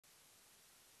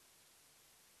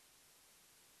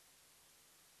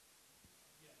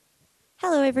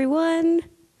Hello, everyone.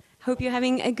 Hope you're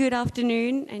having a good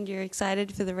afternoon and you're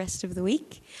excited for the rest of the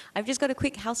week. I've just got a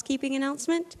quick housekeeping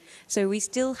announcement. So we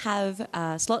still have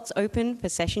slots open for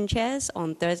session chairs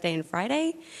on Thursday and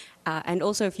Friday. And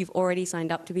also, if you've already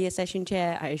signed up to be a session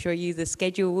chair, I assure you the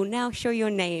schedule will now show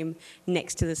your name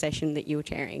next to the session that you're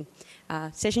chairing.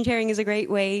 Session chairing is a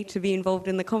great way to be involved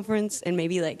in the conference and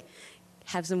maybe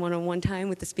have some one-on-one time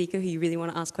with the speaker who you really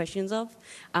want to ask questions of.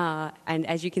 And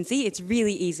as you can see, it's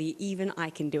really easy. Even I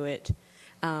can do it.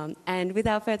 And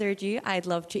without further ado, I'd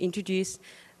love to introduce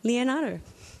Leonardo.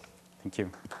 Thank you.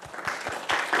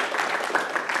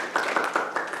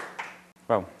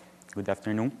 Well, good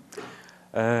afternoon.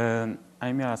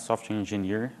 I'm a software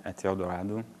engineer at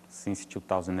Eldorado since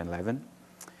 2011.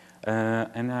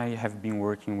 And I have been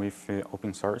working with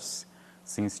open source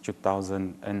since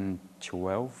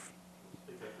 2012.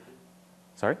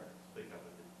 Sorry?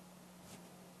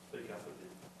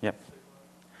 Yeah.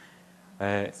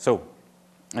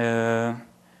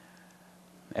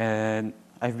 And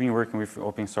I've been working with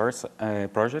open source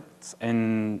projects,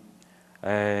 and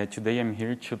today I'm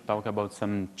here to talk about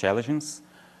some challenges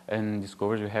and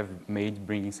discoveries we have made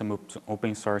bringing some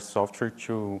open source software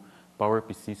to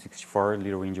PowerPC64LE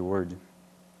little-endian world.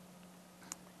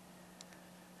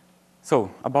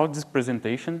 So about this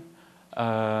presentation,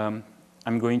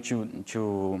 I'm going to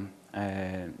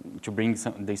bring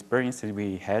the experiences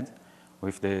we had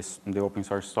with the open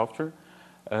source software,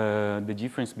 the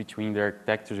difference between the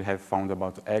architectures we have found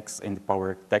about X and the Power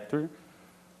architecture,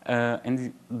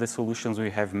 and the solutions we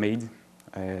have made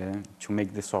to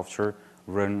make the software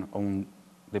run on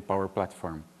the Power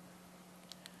platform.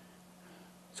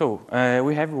 So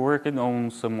we have worked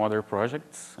on some other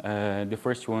projects. The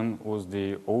first one was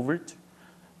the OVERT.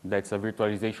 That's a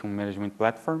virtualization management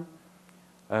platform.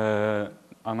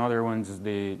 Another one is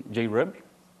the JRub.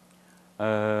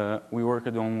 We worked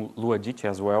on Luadit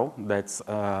as well. That's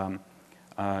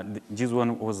this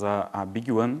one was a big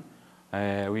one.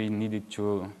 We needed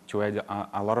to add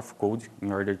a lot of code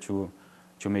in order to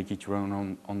make it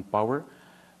run on Power.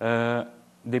 The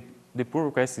pull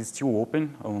request is still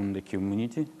open on the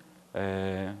community,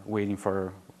 waiting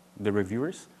for the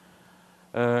reviewers.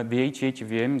 The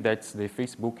HHVM, that's the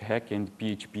Facebook hack and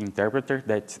PHP interpreter,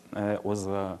 that was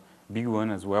a big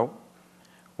one as well.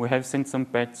 We have sent some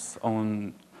patches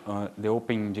on the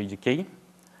OpenJDK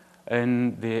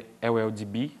and the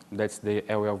LLDB, that's the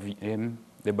LLVM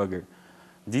debugger.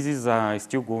 This is a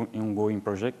still ongoing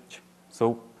project,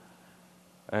 so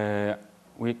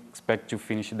we expect to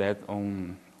finish that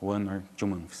on 1 or 2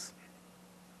 months.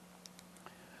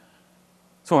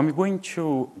 So I'm going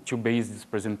to base this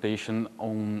presentation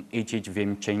on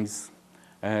HHVM changes.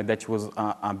 That was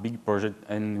a big project,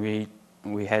 and we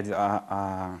had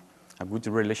a good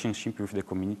relationship with the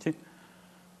community.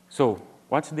 So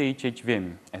what's the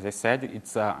HHVM? As I said,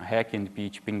 it's a hack and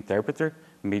PHP interpreter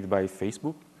made by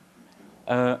Facebook.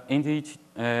 And it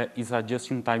is a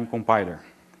just-in-time compiler.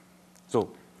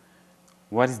 So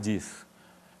what is this?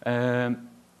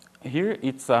 Here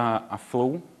it's a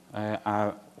flow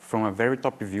from a very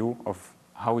top view of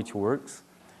how it works.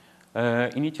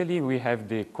 Initially, we have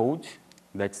the code.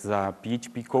 That's a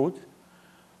PHP code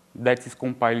that is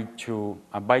compiled to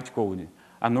a bytecode.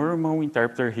 A normal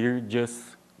interpreter here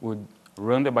just would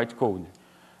run the bytecode.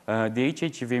 The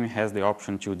HHVM has the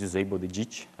option to disable the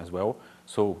JIT as well.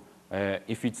 So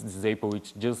if it's disabled,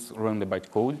 it just runs the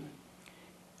bytecode.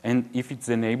 And if it's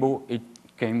enabled, it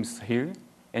comes here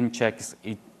and checks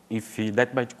if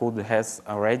that bytecode has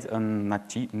already a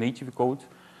native code.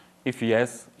 If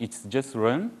yes, it's just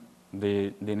run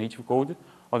the native code.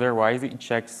 Otherwise, it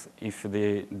checks if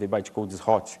the bytecode is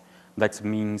hot. That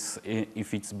means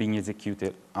if it's being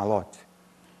executed a lot.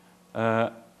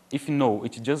 If no,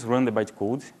 it just run the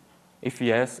bytecode. If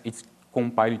yes, it's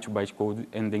compiled to bytecode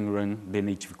and then run the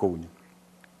native code.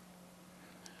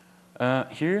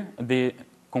 Here, the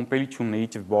compiled to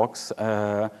native box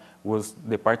was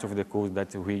the part of the code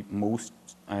that we most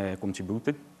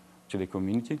contributed to the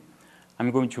community.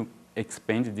 I'm going to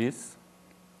expand this.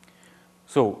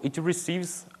 So it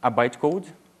receives a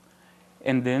bytecode,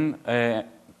 and then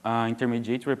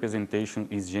intermediate representation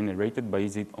is generated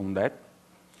based on that.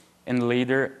 And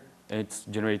later, it's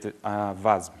generated a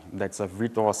VASM, that's a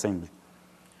virtual assembly.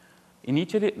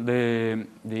 Initially, the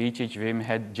HHVM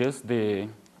had just the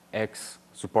X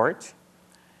support.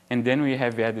 And then we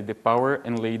have added the Power,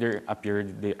 and later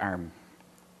appeared the ARM.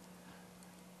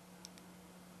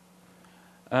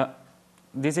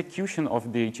 The execution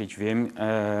of the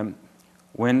HHVM,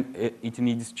 when it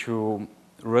needs to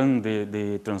run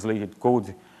the translated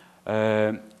code,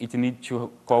 it needs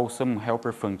to call some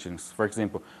helper functions. For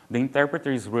example, the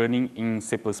interpreter is running in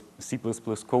C++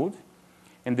 code,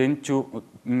 and then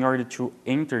in order to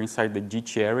enter inside the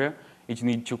GT area, it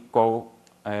needs to call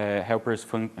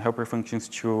helper functions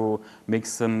to make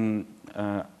some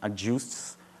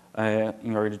adjusts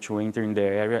in order to enter in the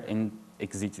area and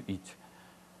exit it.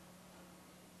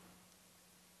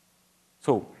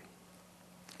 So,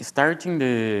 starting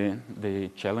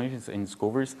the challenges and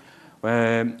discoveries,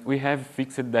 we have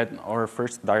fixed that our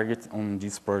first target on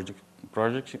this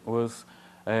project was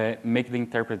make the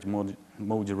interpret mode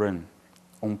run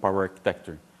on Power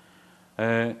architecture.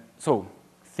 So,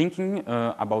 thinking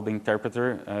about the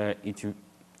interpreter, it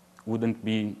wouldn't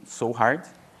be so hard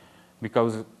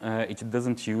because it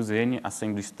doesn't use any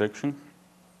assembly instruction.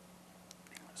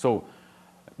 So,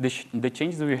 the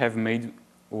changes we have made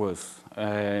was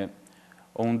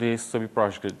on the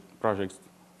sub-project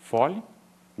Folly,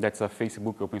 that's a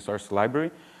Facebook open source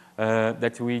library,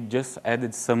 that we just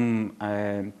added some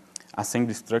assembly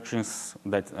instructions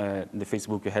that the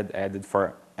Facebook had added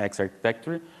for X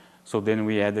architecture. So then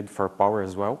we added for Power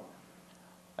as well.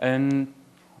 And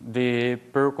the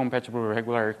Perl-compatible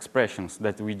regular expressions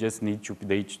that we just need to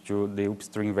update to the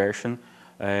upstream version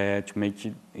to make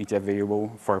it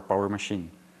available for Power machine.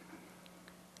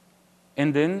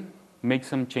 And then make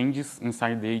some changes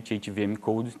inside the HHVM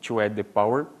code to add the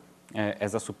Power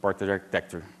as a supported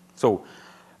architecture. So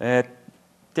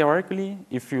theoretically,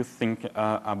 if you think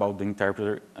about the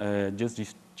interpreter, just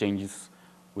these changes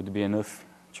would be enough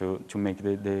to make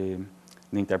the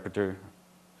interpreter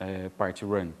part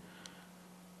run.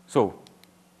 So,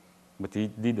 but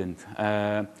it didn't.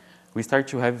 We start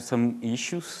to have some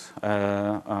issues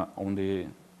on the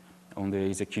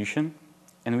execution,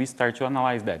 and we start to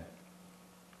analyze that.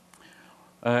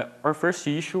 Our first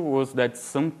issue was that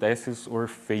some tests were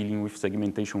failing with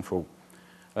segmentation flow.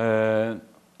 And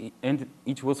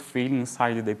it was failing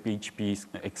inside the PHP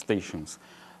extensions.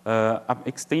 An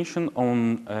extension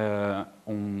on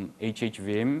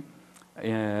HHVM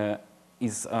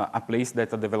is a place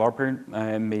that a developer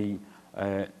may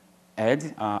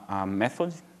add a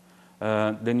method.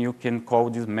 Then you can call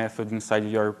this method inside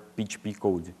your PHP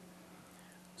code.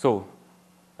 So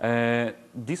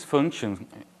this function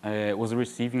was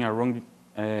receiving a wrong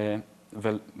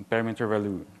parameter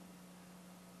value.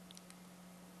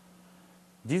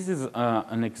 This is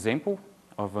an example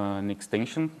of an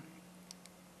extension.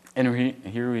 And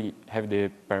here we have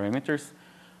the parameters.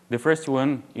 The first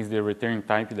one is the return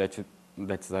type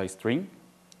that's a string.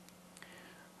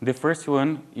 The first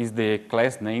one is the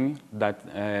class name that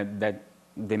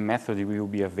the method will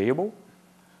be available.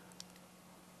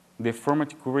 The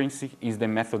format currency is the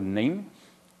method name.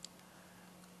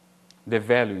 The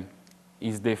value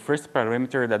is the first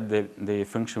parameter that the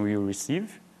function will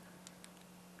receive.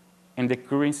 And the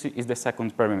currency is the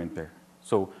second parameter.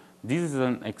 So this is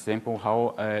an example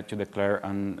how to declare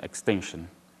an extension.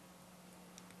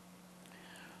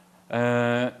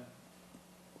 For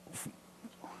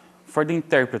the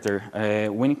interpreter,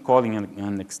 when calling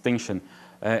an extension,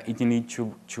 it needs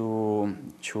to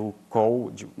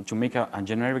make a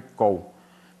generic call,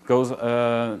 because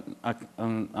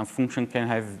a function can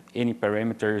have any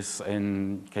parameters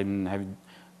and can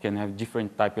have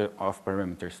different type of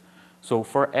parameters. So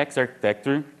for X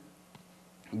architecture,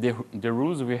 the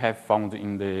rules we have found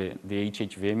in the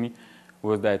HHVM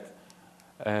was that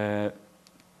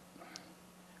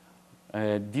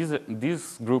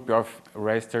this group of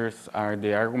registers are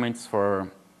the arguments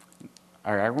for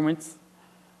our arguments.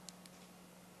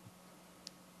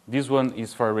 This one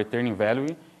is for returning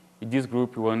value. This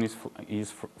group one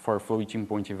is for floating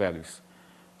point values.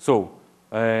 So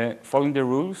following the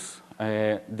rules,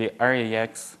 the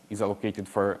RAX is allocated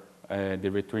for the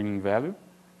returning value.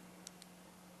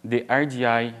 The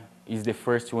RDI is the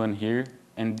first one here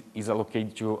and is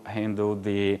allocated to handle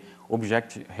the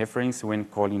object reference when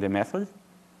calling the method.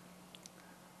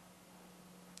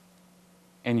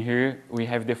 And here we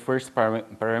have the first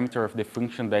parameter of the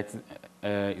function that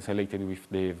is related with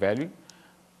the value.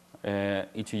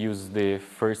 It uses the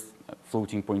first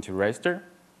floating point register.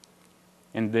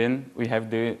 And then we have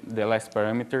the last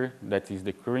parameter, that is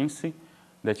the currency,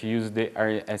 that uses the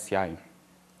RSI.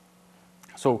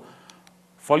 So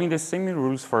following the same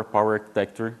rules for Power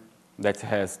architecture that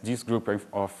has this group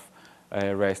of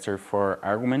register for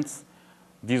arguments,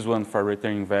 this one for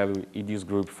returning value, and this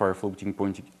group for floating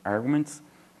point arguments,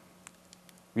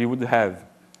 we would have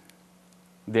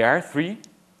the R3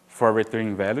 for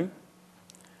returning value,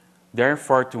 the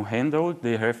R4 to handle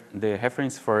the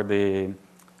reference for the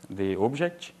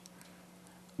object,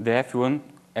 the F1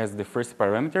 as the first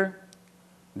parameter,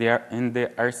 and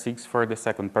the R6 for the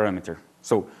second parameter.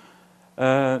 So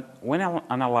when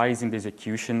analyzing the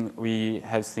execution, we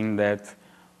have seen that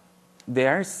the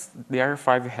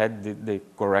R5 had the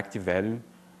correct value,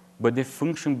 but the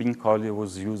function being called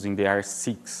was using the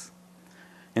R6.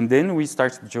 And then we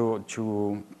started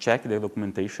to check the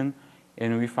documentation,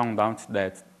 and we found out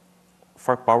that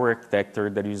for power architecture,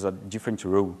 there is a different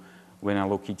rule when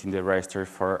allocating the register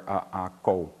for a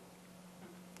call.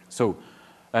 So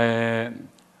it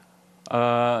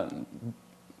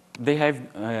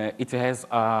has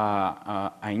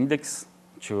an index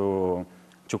to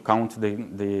count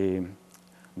the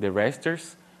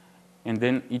registers, and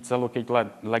then it's allocated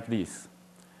like this.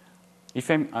 If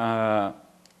I'm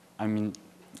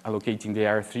allocating the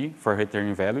R3 for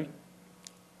return value,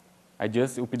 I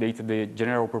just update the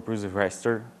general purpose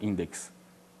register index.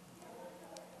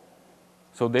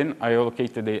 So then I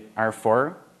allocated the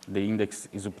R4, the index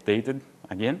is updated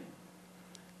again.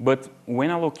 But when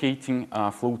allocating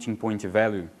a floating point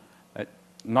value,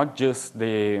 not just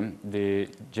the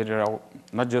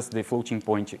floating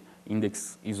point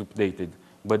index is updated,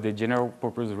 but the general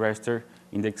purpose register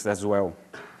index as well.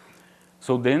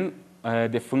 So then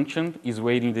the function is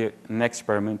waiting the next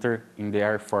parameter in the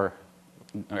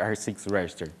R6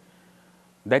 register.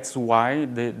 That's why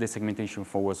the segmentation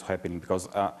fall was happening, because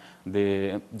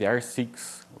the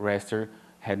R6 register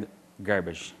had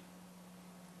garbage.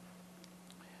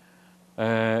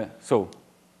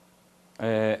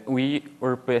 We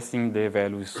were passing the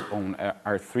values on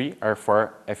R3,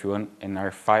 R4, F1, and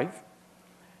R5.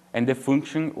 And the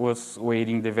function was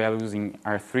waiting the values in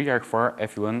R3, R4,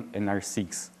 F1, and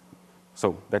R6.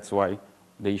 So that's why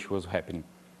the issue was happening.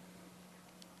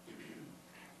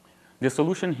 The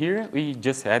solution here, we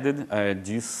just added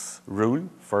this rule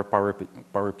for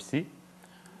PowerPC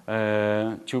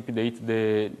to update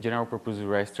the general purpose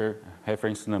register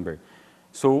reference number.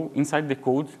 So inside the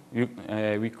code,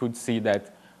 we could see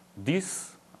that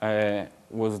this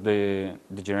was the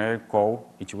generic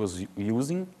call it was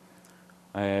using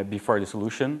before the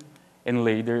solution, and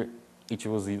later it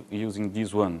was using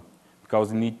this one,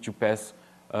 because we need to pass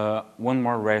one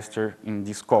more register in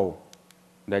this call.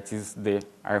 That is the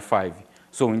R5.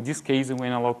 So in this case,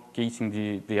 when allocating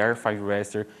the R5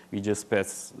 register, we just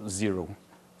pass 0.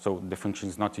 So the function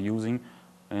is not using,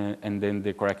 and then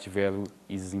the correct value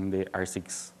is in the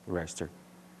R6 register.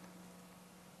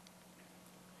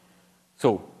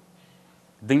 So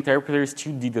the interpreter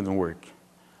still didn't work.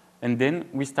 And then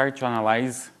we start to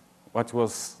analyze what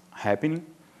was happening.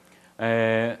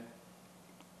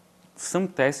 Some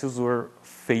tests were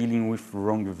failing with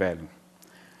wrong value.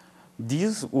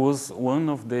 This was one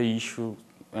of the issues,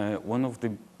 one of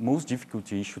the most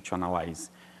difficult issues to analyze,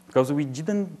 because we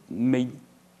didn't make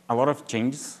a lot of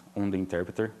changes on the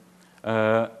interpreter,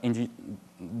 and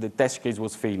the test case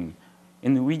was failing.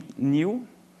 And we knew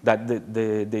that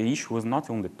the issue was not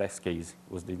on the test case,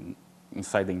 it was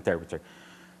inside the interpreter.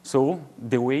 So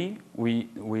the way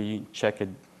we checked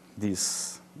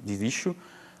this issue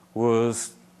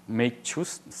was make two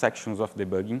sections of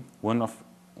debugging, one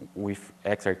with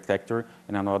X architecture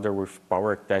and another with power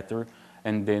architecture,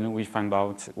 and then we find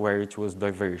out where it was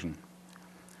diversion.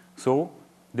 So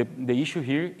the issue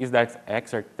here is that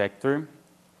X architecture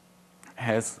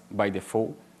has, by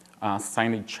default, a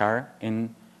signed char,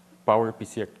 and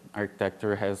PowerPC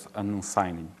architecture has an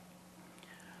unsigned.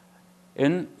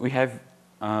 And we have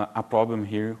a problem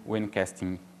here when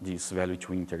casting this value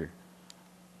to integer.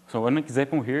 So one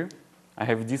example here, I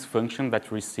have this function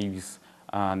that receives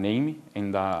a name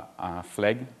and a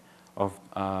flag of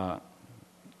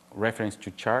reference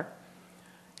to char.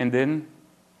 And then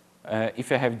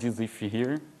if I have this if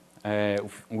here,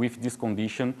 with this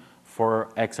condition, for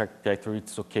X architecture,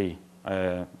 it's okay.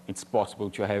 It's possible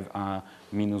to have a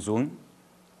 -1.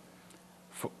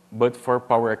 But for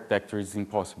power architecture, it's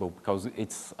impossible, because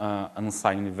it's an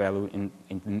unsigned value, and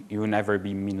it will never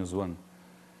be -1.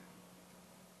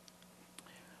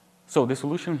 So the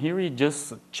solution here, we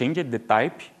just changed the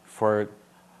type for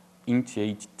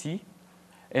int8t,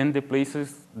 and the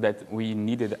places that we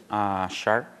needed a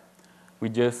char, we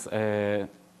just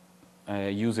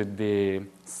used the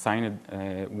signed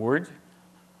word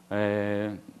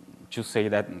to say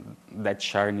that that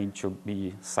char needs to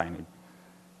be signed.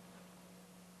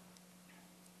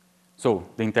 So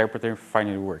the interpreter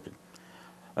finally worked.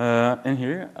 And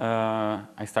here,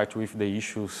 I start with the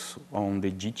issues on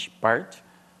the JIT part.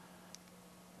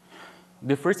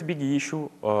 The first big issue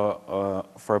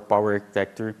for power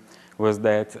architecture was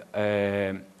that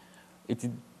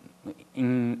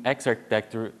in X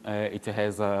architecture, it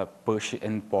has push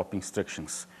and pop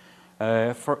instructions.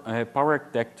 For power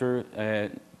architecture,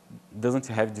 doesn't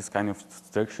have this kind of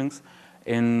instructions,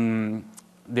 and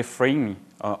the frame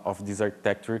of this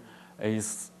architecture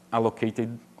is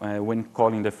allocated when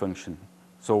calling the function.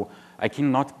 So I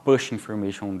cannot push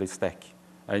information on the stack.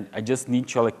 I just need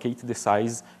to allocate the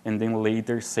size and then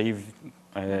later save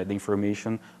the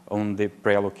information on the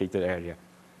pre-allocated area.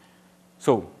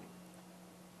 So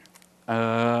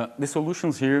the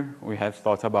solutions here we have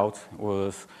thought about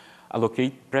was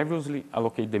previously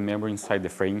allocate the memory inside the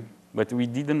frame, but we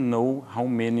didn't know how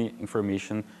many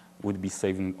information would be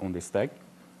saved on the stack.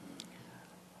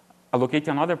 Allocate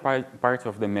another part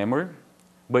of the memory,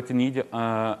 but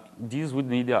this would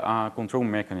need a control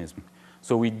mechanism.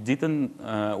 So we didn't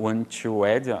want to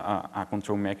add a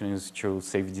control mechanism to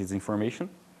save this information.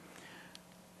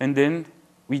 And then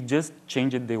we just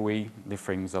changed the way the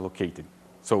frame is allocated.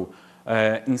 So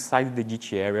inside the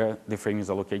GT area, the frame is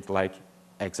allocated like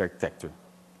X architecture.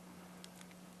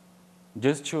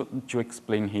 Just to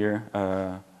explain here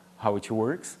how it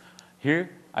works,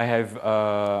 here I have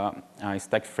a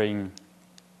stack frame,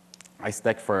 a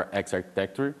stack for X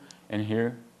architecture, and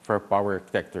here for power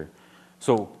architecture.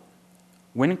 So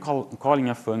when calling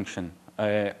a function,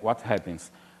 what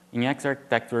happens? In X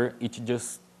architecture, it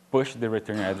just push the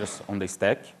return address on the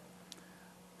stack,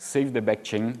 save the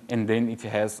backchain, and then it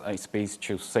has a space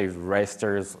to save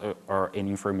rasters or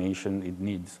any information it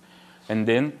needs. And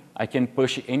then I can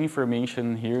push any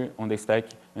information here on the stack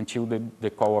until the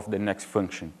call of the next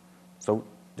function. So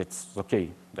that's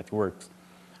OK, that works.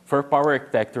 For power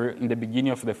architecture, in the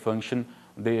beginning of the function,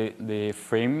 the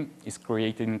frame is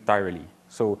created entirely.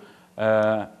 So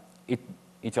it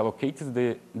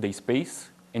allocates the space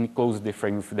and closes the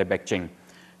frame with the backchain.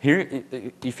 Here,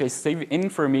 if I save any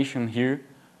information here,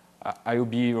 I will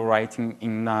be writing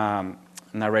in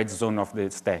a red zone of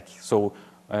the stack. So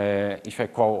if I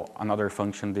call another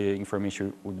function, the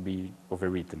information would be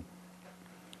overwritten.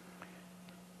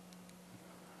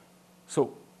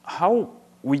 So how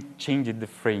we changed the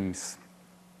frames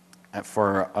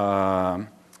for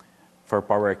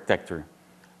power architecture?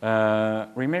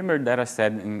 Remember that I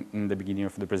said in the beginning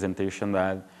of the presentation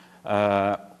that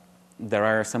there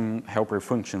are some helper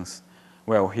functions.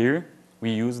 Well, here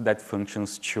we use that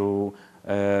functions to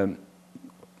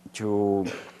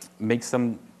make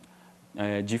some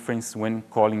difference when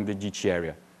calling the GT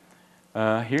area.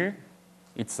 Here,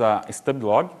 it's a stub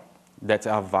log that's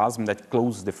a VASM that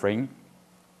closes the frame.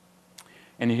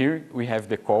 And here we have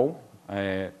the call,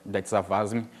 that's a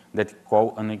VASM that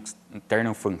call an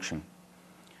internal function.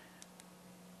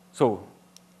 So,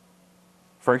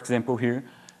 for example here,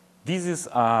 this is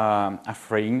a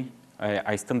frame,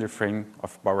 a standard frame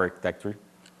of power architecture.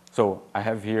 So I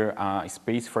have here a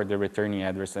space for the returning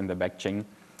address and the backchain.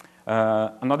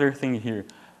 Another thing here,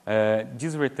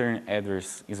 this return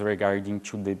address is regarding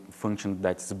to the function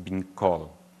that's being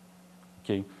called.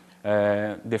 Okay,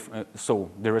 so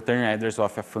the return address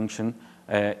of a function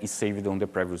is saved on the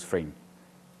previous frame.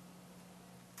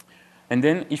 And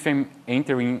then if I'm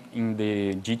entering in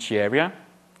the GT area,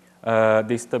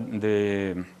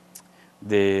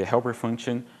 the helper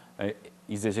function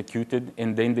is executed,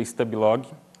 and then the stub log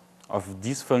of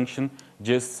this function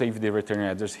just save the return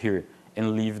address here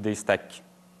and leave the stack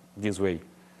this way.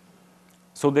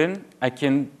 So then I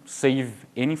can save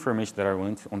any information that I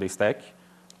want on the stack,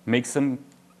 make some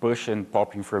push and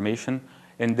pop information,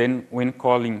 and then when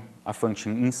calling a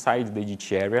function inside the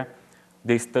GT area,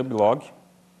 the stub log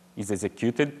is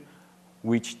executed,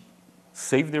 which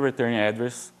save the return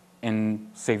address and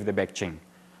save the backchain.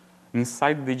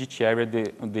 Inside the GT area,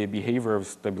 the behavior of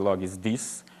stub log is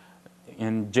this,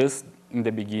 and just in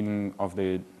the beginning of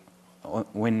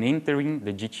when entering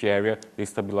the GT area, the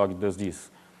stub log does this.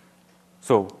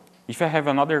 So if I have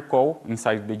another call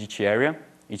inside the GT area,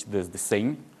 it does the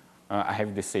same. I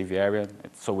have the save area,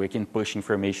 so we can push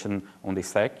information on the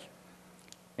stack.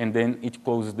 And then it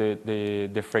closes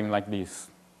the frame like this,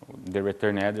 the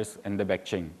return address and the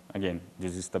backchain. Again,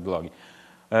 this is stub log.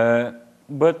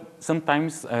 But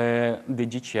sometimes the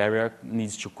GT area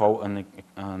needs to call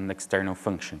an external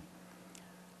function.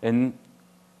 And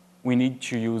we need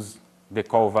to use the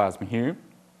call VASM here.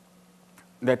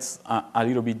 That's a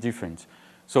little bit different.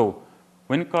 So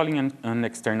when calling an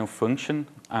external function,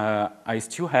 I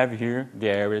still have here the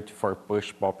area for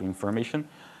push pop information,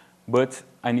 but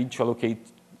I need to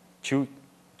allocate two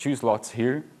slots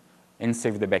here and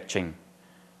save the backchain,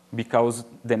 because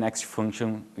the next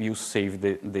function will save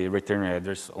the return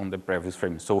address on the previous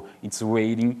frame. So it's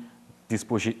waiting this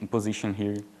position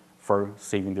here for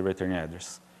saving the return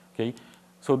address. Okay?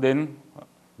 So then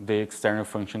the external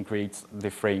function creates the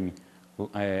frame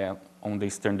on the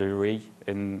standard array,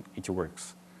 and it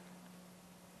works.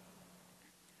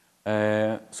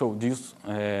 So this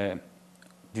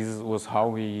was how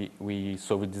we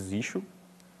solved this issue.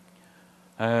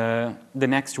 The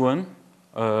next one,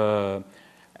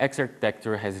 X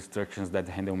architecture has instructions that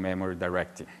handle memory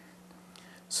directly.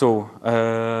 So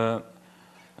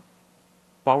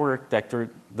Power architecture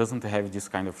doesn't have this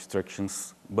kind of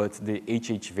instructions, but the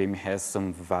HHVM has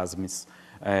some VASMs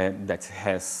that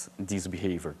has this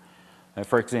behavior.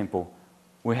 For example,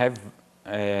 we have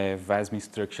VASM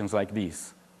instructions like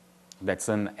this. That's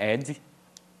an add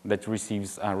that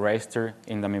receives a register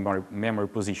in the memory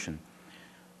position.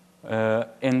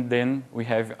 And then we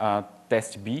have a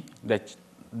test B that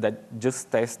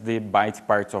just tests the byte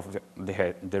part of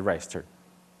the register.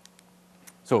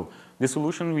 So the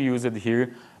solution we used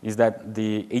here is that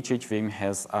the HHVM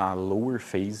has a lower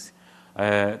phase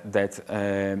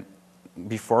that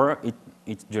before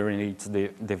it generates the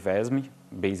VASM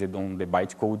based on the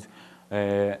bytecode,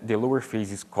 the lower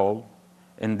phase is called,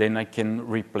 and then I can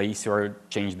replace or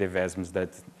change the VASMs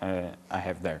that I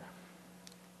have there.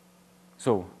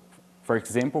 So, for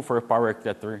example, for a power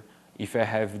architecture, if I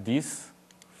have this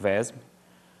VASM,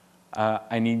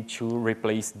 I need to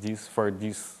replace this for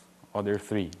these other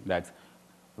three that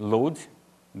load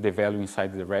the value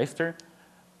inside the register,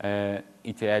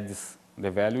 it adds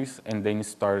the values, and then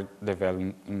store the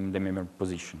value in the memory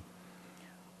position.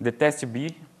 The test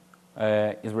B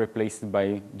is replaced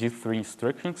by these three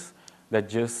instructions that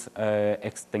just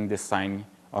extend the sign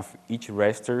of each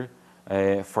register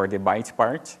for the byte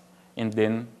part, and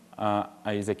then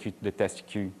I execute the test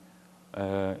Q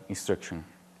instruction.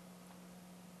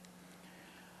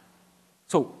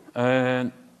 So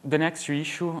the next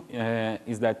issue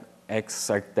is that X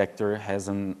architecture has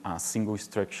a single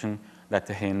instruction that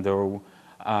handle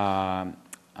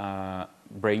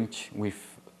branch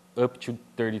with up to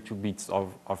 32 bits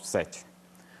of offset.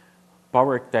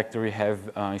 Power architecture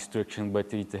have instruction,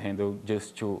 but it handles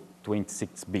just to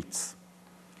 26 bits.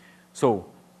 So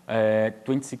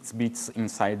 26 bits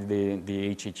inside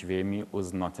the HHVM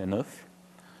was not enough,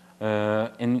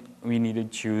 and we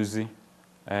needed to use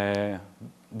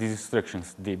these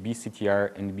instructions, the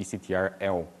BCTR and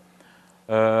BCTR-L.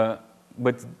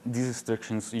 But these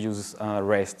instructions use a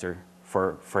register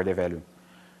for the value.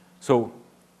 So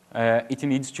it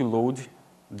needs to load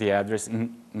the address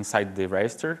inside the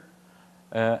register,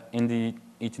 and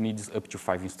it needs up to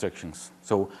 5 instructions.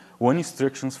 So 1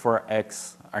 instructions for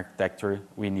X architecture,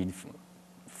 we need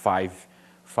 5,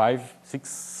 6,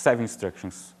 7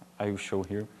 instructions. I will show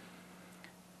here.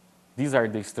 These are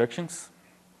the instructions.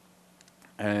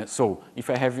 So if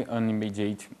I have an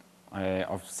immediate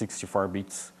of 64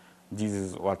 bits, this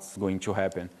is what's going to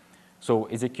happen. So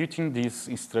executing this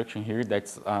instruction here,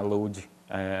 that's load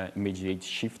immediate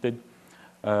shifted,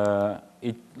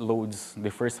 it loads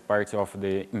the first part of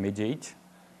the immediate,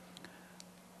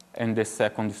 and the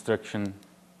second instruction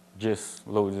just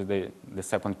loads the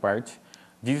second part.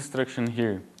 This instruction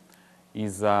here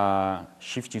is a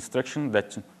shift instruction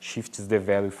that shifts the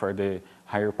value for the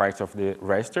higher part of the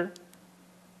register.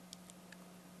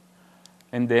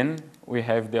 And then we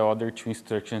have the other 2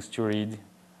 instructions to read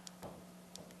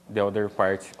the other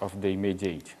part of the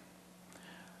immediate.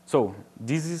 So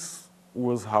this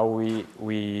was how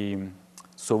we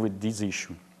solved this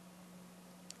issue.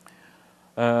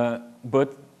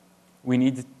 But we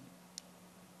need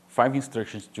 5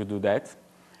 instructions to do that.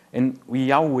 And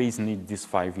we always need these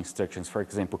 5 instructions. For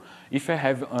example, if I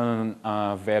have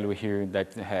a value here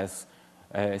that has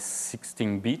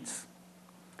 16 bits,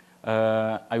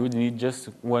 I would need just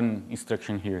 1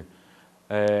 instruction here.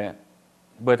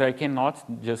 But I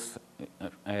cannot just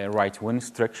write 1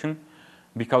 instruction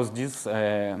because the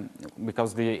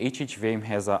HHVM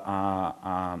has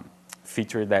a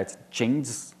feature that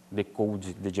changes the code,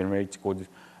 the generated code,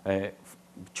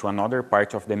 to another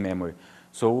part of the memory.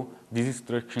 So these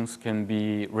instructions can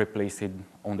be replaced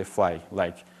on the fly,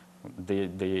 like the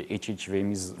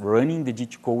HHVM is running the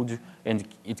JIT code and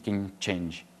it can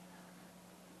change.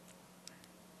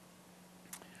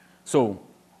 So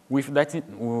with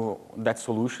that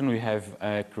solution, we have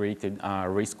created a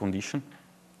race condition.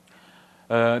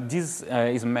 These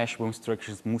smashable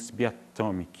instructions must be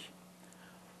atomic,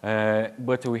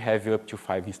 but we have up to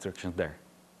 5 instructions there,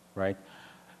 right?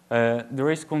 The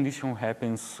race condition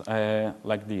happens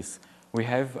like this. We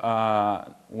have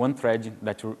 1 thread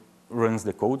that runs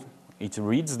the code. It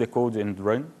reads the code and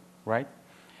runs, right?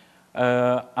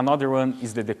 Another one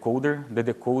is the decoder. The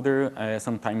decoder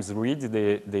sometimes reads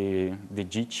the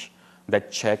JIT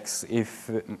that checks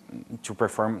to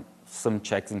perform some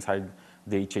checks inside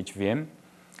the HHVM.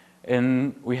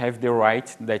 And we have the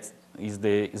write that is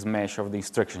the smash of the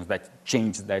instructions that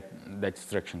change that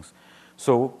instructions.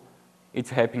 So it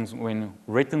happens when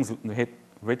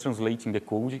retranslating the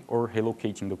code or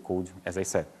relocating the code, as I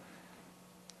said.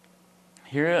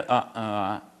 Here,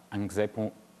 an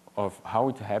example of how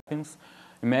it happens.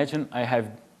 Imagine I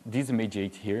have this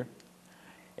immediate here,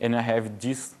 and I have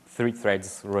these 3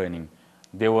 threads running.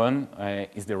 The one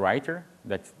is the writer,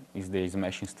 that is the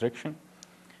smash instruction.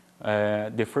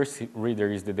 The first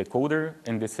reader is the decoder,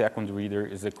 and the second reader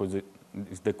is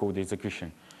the code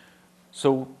execution.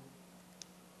 So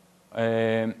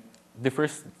the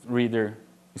first reader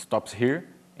stops here,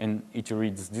 and it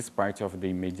reads this part of the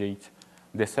immediate.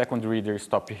 The second reader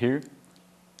stops here,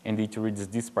 and it reads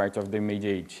this part of the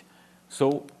immediate.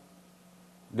 So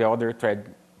the other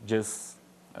thread just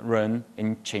run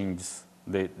and changes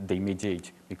the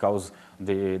immediate, because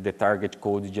the target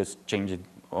code just changed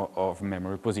of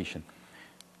memory position.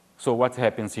 So what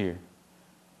happens here?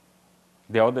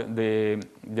 The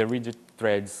read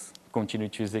threads continue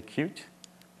to execute,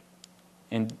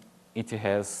 and it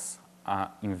has an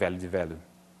invalid value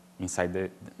inside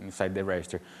the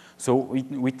register. So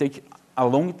we take a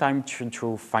long time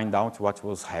to find out what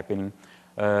was happening,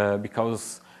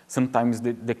 because sometimes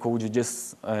the code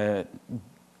just had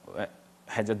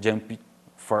a jump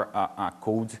for a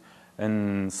code,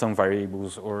 and some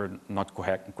variables were not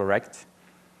correct.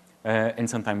 And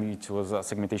sometimes it was a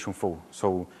segmentation fault.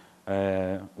 So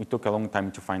it took a long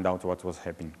time to find out what was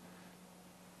happening.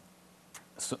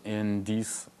 So, and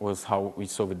this was how we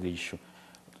solved the issue.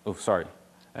 Oh, sorry.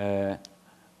 The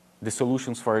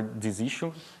solutions for this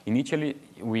issue, initially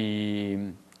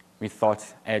we thought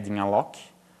adding a lock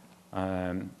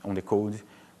on the code,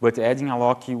 but adding a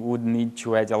lock would need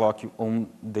to add a lock on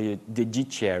the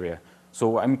ditch area.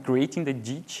 So I'm creating the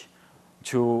ditch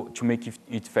to make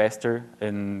it faster,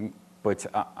 and put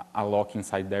a lock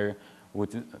inside there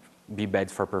would be bad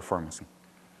for performance.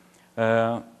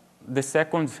 The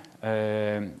second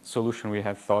solution we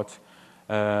have thought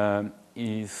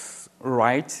is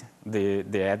write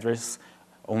the address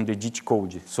on the ditch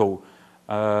code. So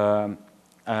I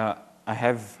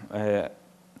have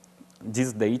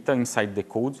this data inside the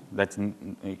code that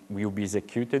will be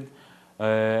executed,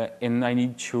 and I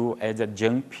need to add a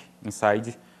jump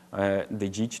inside the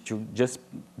ditch to just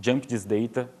jump this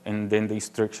data, and then the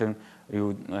instruction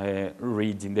will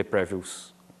read in the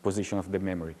previous position of the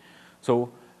memory.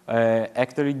 So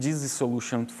actually, this is a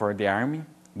solution for the army,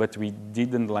 but we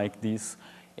didn't like this,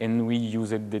 and we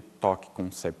used the talk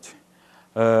concept.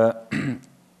 The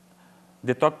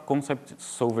talk concept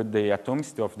solved the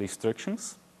atomicity of the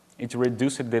instructions. It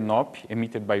reduced the NOP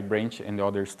emitted by branch and the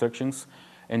other instructions,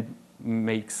 and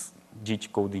makes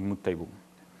ditch code immutable.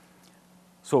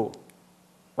 So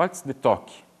what's the talk?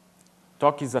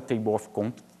 Talk is a table of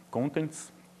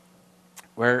contents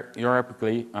where your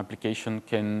application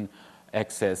can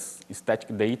access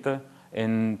static data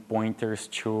and pointers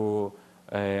to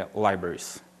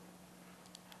libraries.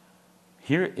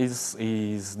 Here is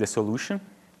the solution.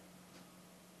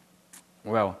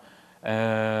 Well,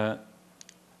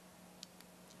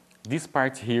 this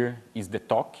part here is the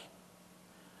talk.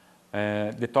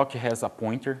 The talk has a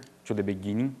pointer to the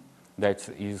beginning that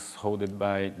is held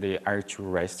by the R2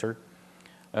 register.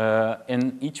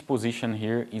 And each position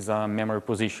here is a memory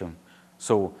position.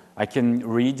 So I can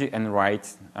read and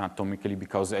write atomically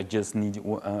because I just need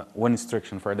one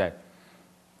instruction for that.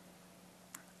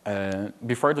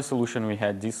 Before the solution, we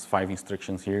had these 5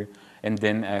 instructions here, and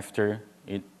then after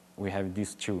it, we have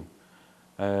these 2,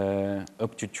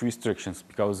 up to 2 instructions,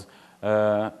 because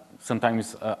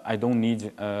sometimes I don't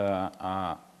need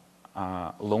a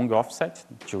long offset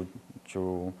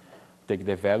to take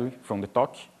the value from the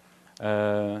talk.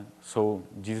 So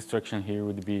this instruction here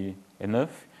would be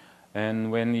enough.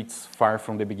 And when it's far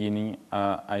from the beginning,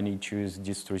 I need to use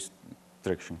these 2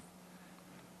 instructions.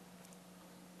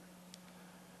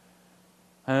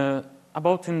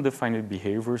 About undefined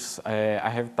behaviors, I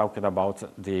have talked about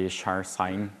the char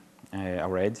sign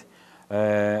already.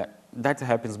 That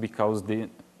happens because the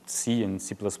C and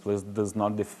C++ does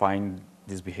not define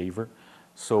this behavior.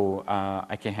 So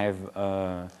I can have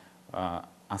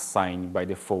a sign by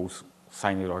default,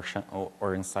 signed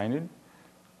or unsigned.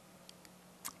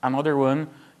 Another one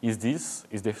is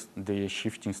the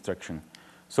shift instruction.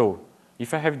 So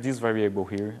if I have this variable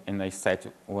here and I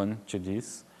set 1 to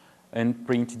this, and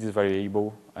print this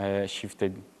variable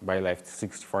shifted by left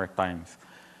 64 times,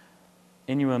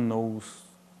 anyone knows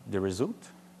the result?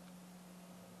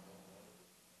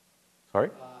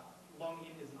 Sorry? Long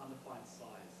int is an undefined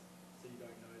size, so you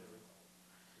don't know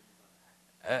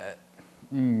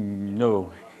the result.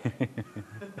 No.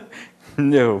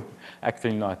 No,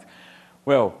 actually not.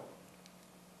 Well,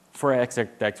 for X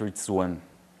architecture, it's 1.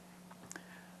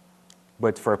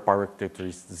 but for power architecture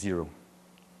it's 0.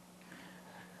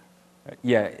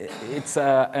 Yeah, it's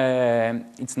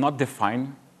not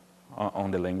defined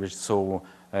on the language, so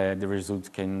the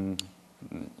result can,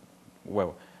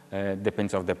 well,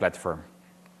 depends on the platform.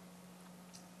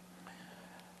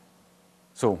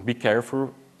 So be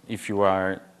careful if you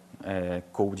are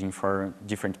coding for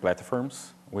different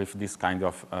platforms with this kind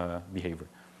of behavior.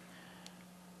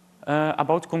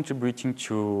 About contributing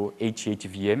to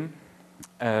 88VM,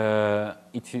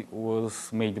 it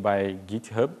was made by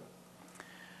GitHub.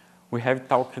 We have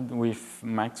talked with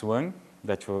Max Wang,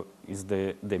 that is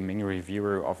the main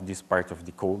reviewer of this part of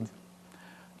the code.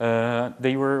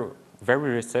 They were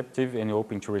very receptive and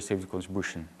open to receive the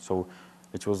contribution. So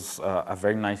it was a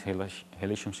very nice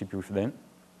relationship with them.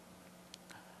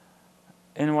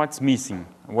 And what's missing?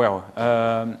 Well,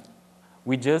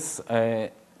 we just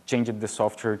changed the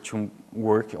software to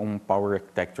work on Power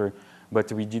architecture,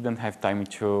 but we didn't have time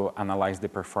to analyze the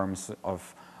performance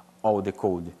of all the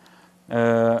code.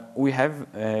 We have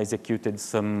executed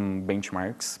some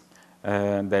benchmarks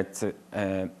that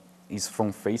is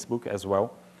from Facebook as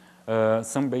well.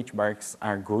 Some benchmarks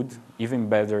are good, even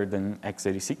better than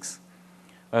x86,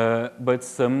 but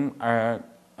some are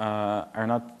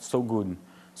not so good.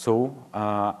 So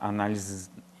analysis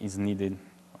is needed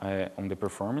on the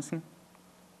performance.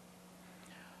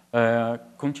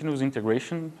 Continuous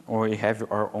integration, or we have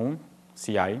our own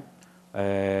CI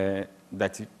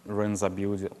that runs a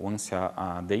build once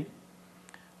a day.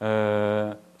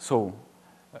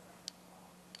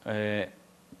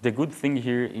 The good thing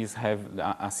here is have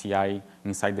a CI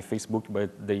inside the Facebook, but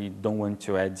they don't want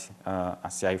to add a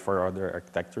CI for other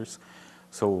architectures.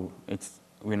 So it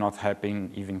will not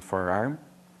happen even for ARM.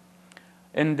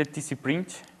 And the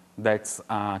tcprint, that's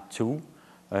a tool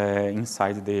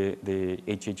inside the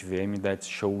HHVM that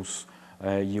shows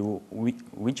you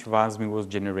which VASM was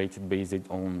generated based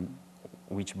on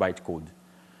which bytecode.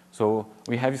 So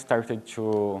we have started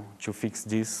to fix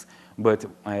this, but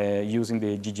using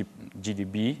the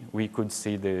GDB, we could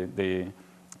see the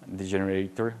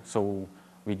generator, so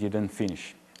we didn't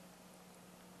finish.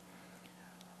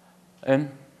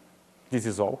 And this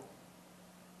is all.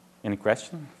 Any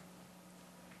questions?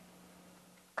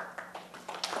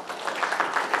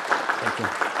 Thank you.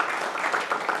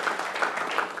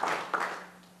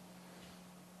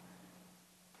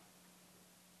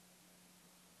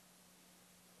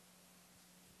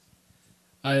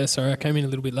 Sorry, I came in a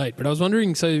little bit late, but I was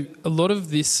wondering, so a lot of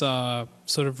this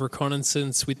sort of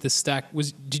reconnaissance with the stack,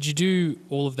 did you do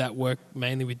all of that work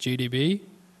mainly with GDB?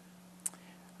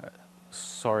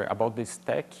 Sorry, about the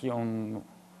stack on...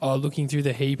 Oh, looking through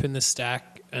the heap and the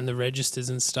stack and the registers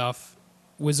and stuff,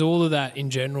 was all of that in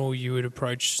general you would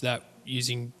approach that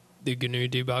using the GNU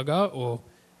debugger, or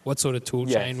what sort of tool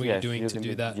chain were you doing to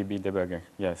do that? Yes, GDB debugger,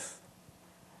 yes.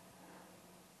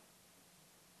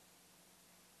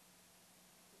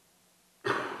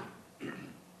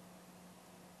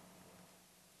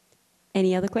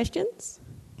 Any other questions?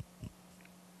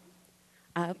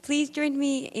 Please join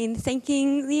me in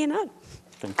thanking Leonardo.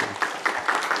 Thank you.